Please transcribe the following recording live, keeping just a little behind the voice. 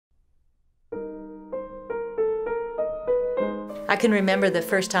I can remember the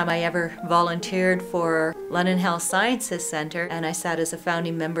first time I ever volunteered for London Health Sciences Centre, and I sat as a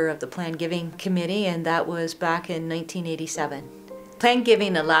founding member of the Plan Giving Committee, and that was back in 1987. Plan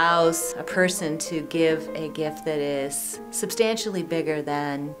giving allows a person to give a gift that is substantially bigger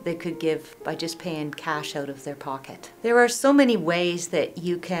than they could give by just paying cash out of their pocket. There are so many ways that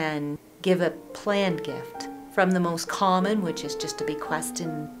you can give a planned gift, from the most common, which is just a bequest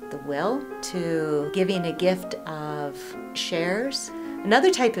in the will, to giving a gift of shares.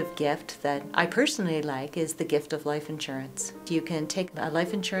 Another type of gift that I personally like is the gift of life insurance. You can take a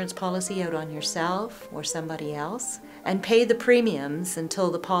life insurance policy out on yourself or somebody else and pay the premiums until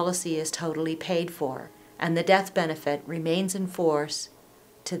the policy is totally paid for, and the death benefit remains in force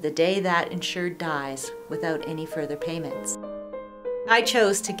to the day that insured dies without any further payments. I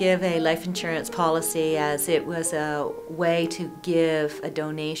chose to give a life insurance policy as it was a way to give a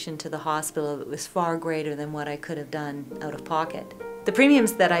donation to the hospital that was far greater than what I could have done out of pocket. The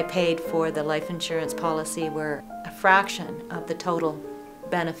premiums that I paid for the life insurance policy were a fraction of the total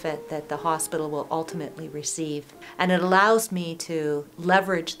benefit that the hospital will ultimately receive, and it allows me to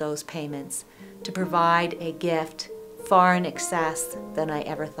leverage those payments to provide a gift far in excess than I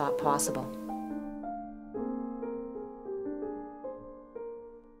ever thought possible.